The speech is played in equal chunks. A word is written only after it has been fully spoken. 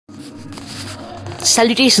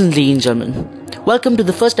Salutations, ladies and gentlemen. Welcome to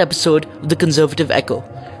the first episode of The Conservative Echo,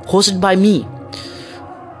 hosted by me,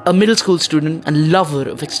 a middle school student and lover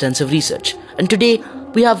of extensive research. And today,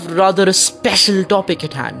 we have rather a special topic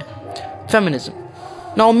at hand: feminism.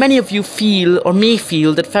 Now, many of you feel or may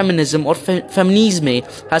feel that feminism or feminisme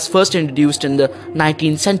has first introduced in the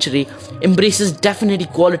 19th century, embraces definite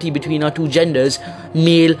equality between our two genders,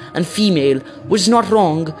 male and female, which is not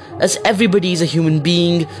wrong, as everybody is a human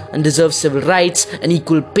being and deserves civil rights and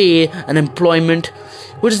equal pay and employment,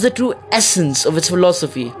 which is the true essence of its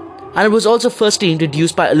philosophy. And it was also firstly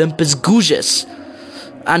introduced by Olympus Gouges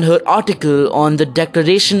and her article on the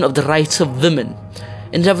Declaration of the Rights of Women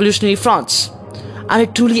in revolutionary France. And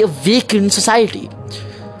it truly awakened society.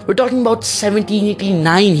 We're talking about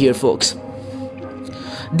 1789 here, folks.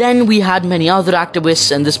 Then we had many other activists,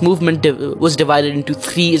 and this movement was divided into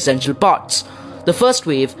three essential parts. The first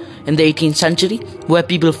wave in the 18th century, where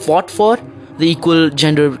people fought for the equal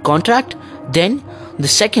gender contract. Then the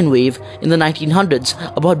second wave in the 1900s,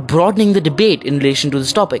 about broadening the debate in relation to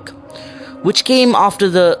this topic, which came after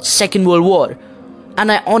the Second World War.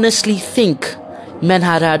 And I honestly think men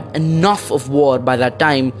had had enough of war by that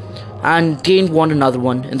time and didn't want another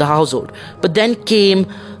one in the household. But then came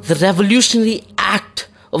the revolutionary act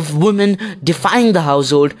of women defying the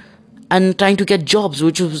household and trying to get jobs,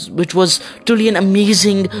 which was truly an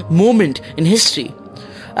amazing moment in history,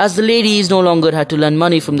 as the ladies no longer had to lend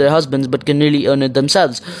money from their husbands but can really earn it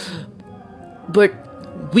themselves. But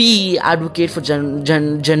we advocate for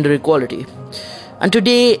gender equality, and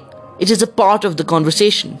today it is a part of the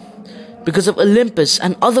conversation because of Olympus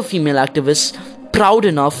and other female activists proud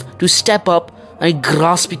enough to step up and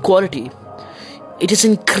grasp equality. It is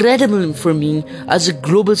incredible for me as a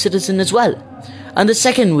global citizen as well. And the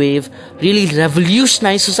second wave really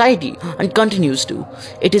revolutionized society and continues to.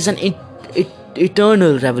 It is an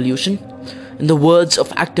eternal revolution, in the words of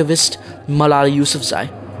activist Malala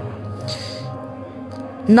Yousafzai.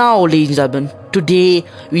 Now, ladies and gentlemen, today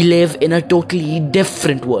we live in a totally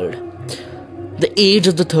different world. The age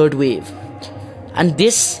of the third wave. And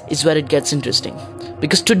this is where it gets interesting,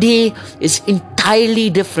 because today is entirely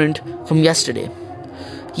different from yesterday.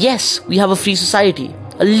 Yes, we have a free society,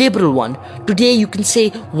 a liberal one. Today you can say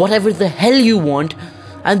whatever the hell you want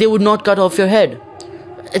and they would not cut off your head.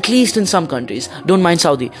 At least in some countries, don't mind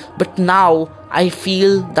Saudi. But now I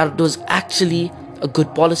feel that it was actually a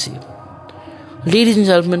good policy. Ladies and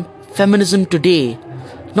gentlemen, feminism today,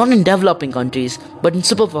 not in developing countries, but in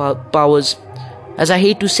superpowers, as I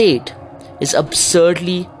hate to say it, is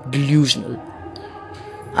absurdly delusional.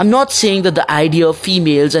 I'm not saying that the idea of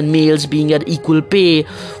females and males being at equal pay,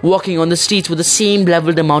 walking on the streets with the same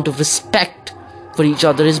leveled amount of respect for each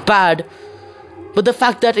other is bad, but the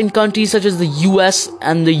fact that in countries such as the US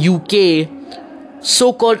and the UK,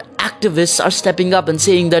 so-called activists are stepping up and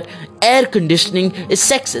saying that air conditioning is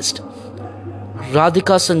sexist.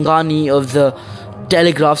 Radhika Sangani of the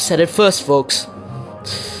Telegraph said it first, folks.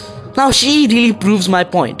 Now she really proves my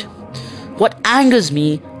point. What angers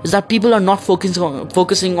me is that people are not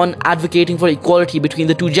focusing on advocating for equality between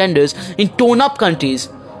the two genders in torn-up countries,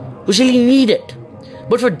 which really need it,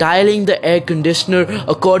 but for dialing the air conditioner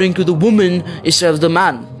according to the woman instead of the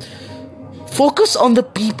man. Focus on the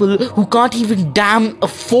people who can't even damn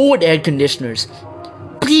afford air conditioners.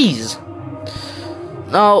 Please.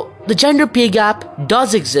 Now, the gender pay gap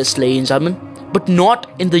does exist, ladies and gentlemen, but not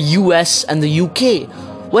in the US and the UK,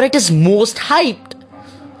 where it is most hyped.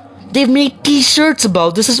 They've made t-shirts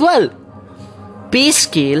about this as well.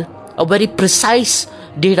 PayScale, a very precise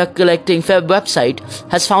data collecting website,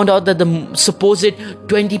 has found out that the supposed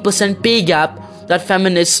 20% pay gap that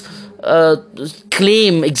feminists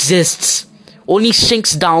claim exists only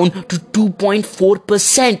shrinks down to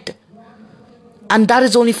 2.4%. And that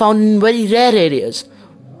is only found in very rare areas,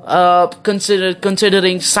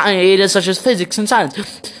 considering areas such as physics and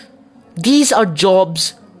science. These are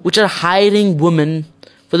jobs which are hiring women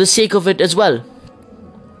for the sake of it as well.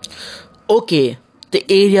 Okay, the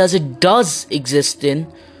areas it does exist in,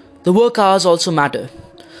 the work hours also matter.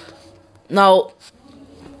 Now,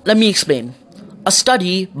 let me explain. A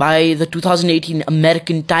study by the 2018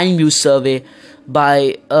 American Time Use Survey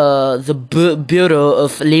by the Bureau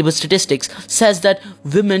of Labor Statistics says that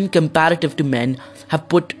women comparative to men have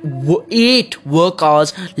put 8 work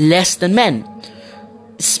hours less than men,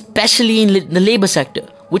 especially in the labor sector,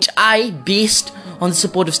 which I, based on the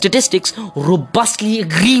support of statistics, robustly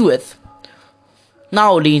agree with.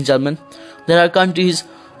 Now, ladies and gentlemen, there are countries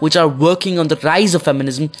which are working on the rise of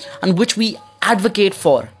feminism and which we advocate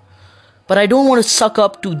for. But I don't want to suck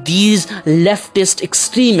up to these leftist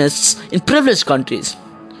extremists in privileged countries.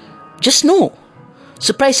 Just know,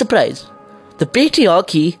 surprise, surprise, The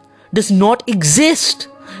patriarchy does not exist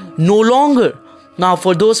no longer. Now,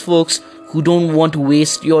 for those folks who don't want to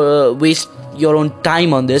waste your own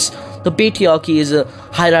time on this, the patriarchy is a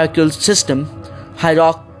hierarchical system,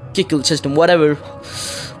 whatever,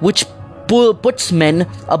 which puts men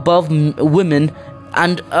above women,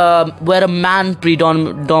 and where a man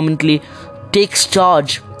predominantly takes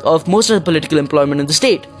charge of most of the political employment in the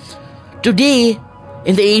state. Today,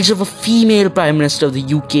 in the age of a female Prime Minister of the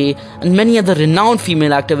UK and many other renowned female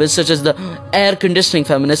activists such as the air conditioning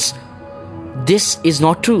feminists, this is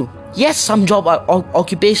not true. Yes, some job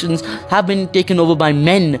occupations have been taken over by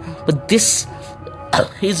men, but this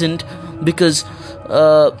isn't because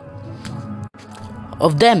of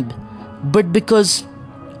them, but because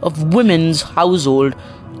of women's household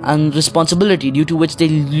and responsibility, due to which they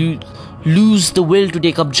lose the will to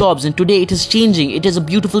take up jobs. And today it is changing. It is a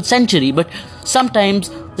beautiful century, but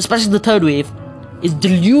sometimes, especially the third wave, is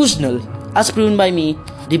delusional, as proven by me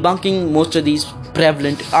debunking most of these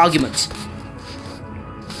prevalent arguments.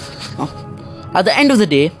 At the end of the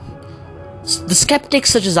day, the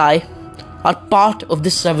skeptics such as I are part of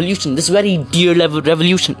this revolution, this very dear level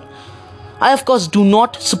revolution. I, of course, do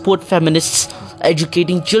not support feminists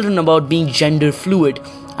educating children about being gender fluid,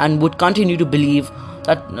 and would continue to believe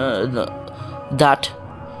that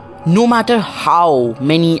no matter how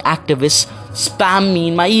many activists spam me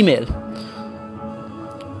in my email.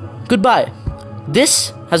 Goodbye.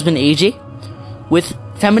 This has been AJ with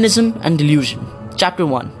Feminism and Delusion, Chapter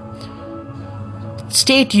 1.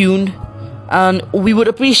 Stay tuned, and we would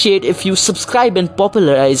appreciate if you subscribe and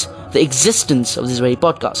popularize the existence of this very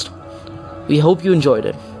podcast. We hope you enjoyed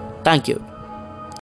it. Thank you.